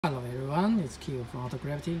everyone, it's Kyo from Auto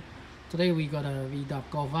Gravity. Today we got a V-Dub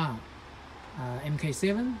Golf R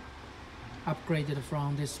MK7 upgraded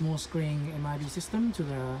from this small screen MIB system to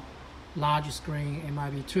the large screen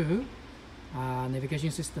MIB2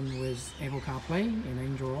 navigation system with Apple CarPlay and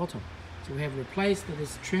Android Auto. So we have replaced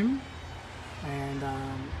this trim and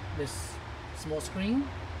this small screen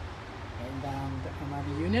and the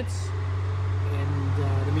MIB units and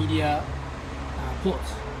the media ports.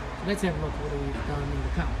 So let's have a look what we've done in the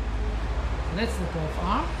car. So that's the Golf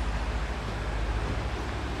R.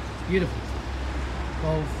 It's beautiful.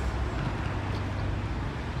 Golf.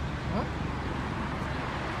 What?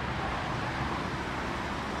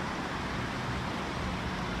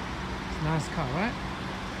 It's a nice car, right?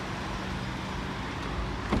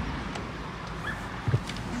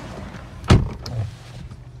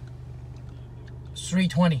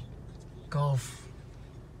 $320 Golf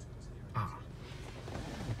R.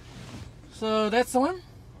 So that's the one.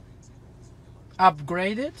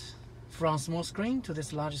 Upgraded from small screen to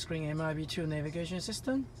this large screen MIB2 navigation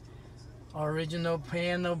system. Original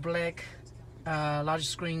piano black large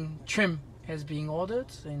screen trim has been ordered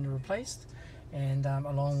and replaced, and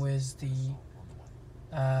along with the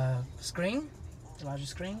screen, the larger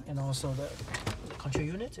screen, and also the control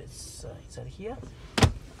unit. It's inside here,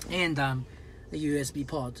 and the USB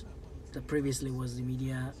port that previously was the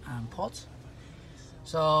media port.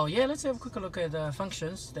 So yeah, let's have a quick look at the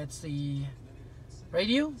functions. That's the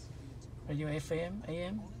radio FM,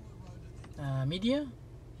 AM, media,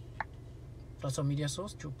 lots of media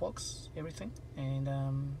source, jukebox, everything, and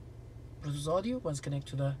Bluetooth audio. Once connect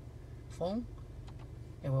to the phone,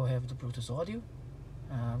 it will have the Bluetooth audio,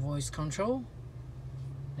 voice control,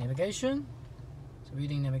 navigation, so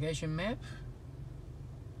reading navigation map,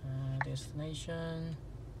 destination,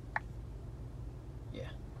 yeah,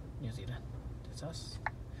 New Zealand, that's us.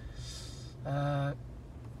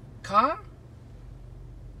 Car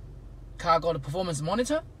got a performance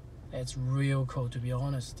monitor. It's real cool, to be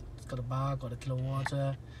honest. It's got a bar, got a kilowatt,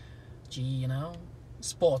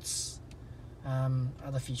 sports,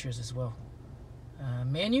 other features as well.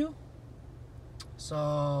 Menu.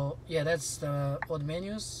 So yeah, that's all the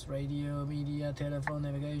menus: radio, media, telephone,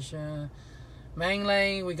 navigation. Main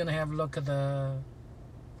lane, we're gonna have a look at the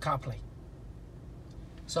CarPlay.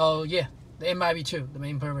 So yeah, the MIB2, the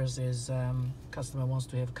main purpose is customer wants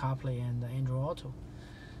to have CarPlay and Android Auto.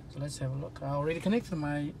 So let's have a look. I already connected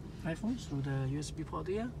my iPhone through the USB port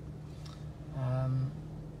here.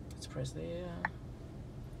 Let's press there.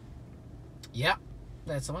 Yeah,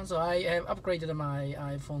 that's the one. So I have upgraded my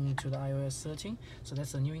iPhone to the iOS 13. So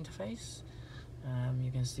that's the new interface.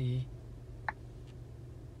 You can see.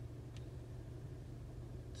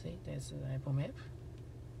 See, that's the Apple Map.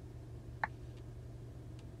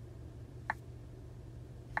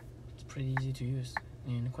 It's pretty easy to use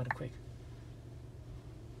and quite quick.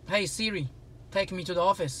 Hey Siri, take me to the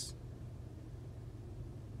office.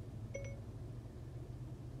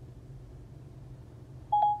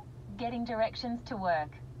 Getting directions to work.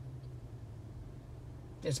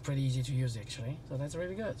 It's pretty easy to use actually, so that's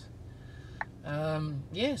really good.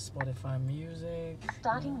 Yeah, Spotify music.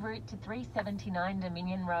 Starting route to 379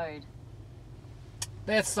 Dominion Road.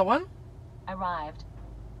 That's the one. Arrived.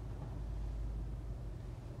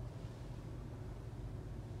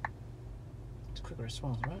 It's a quick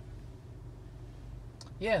response, right?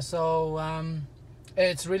 Yeah, so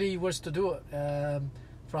it's really worth to do it.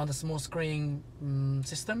 From the small screen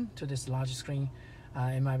system to this large screen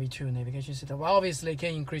MIB2 navigation system. Well, obviously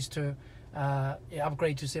can increase to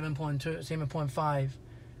upgrade to 7.2,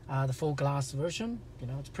 7.5, the full glass version. You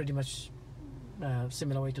know, it's pretty much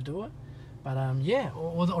similar way to do it. But yeah,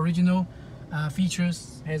 all the original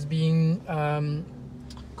features has been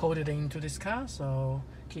coded into this car. So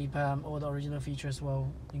keep all the original features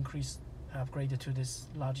will increase, upgraded to this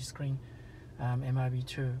large screen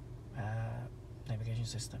MIB2 navigation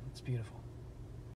system. It's beautiful.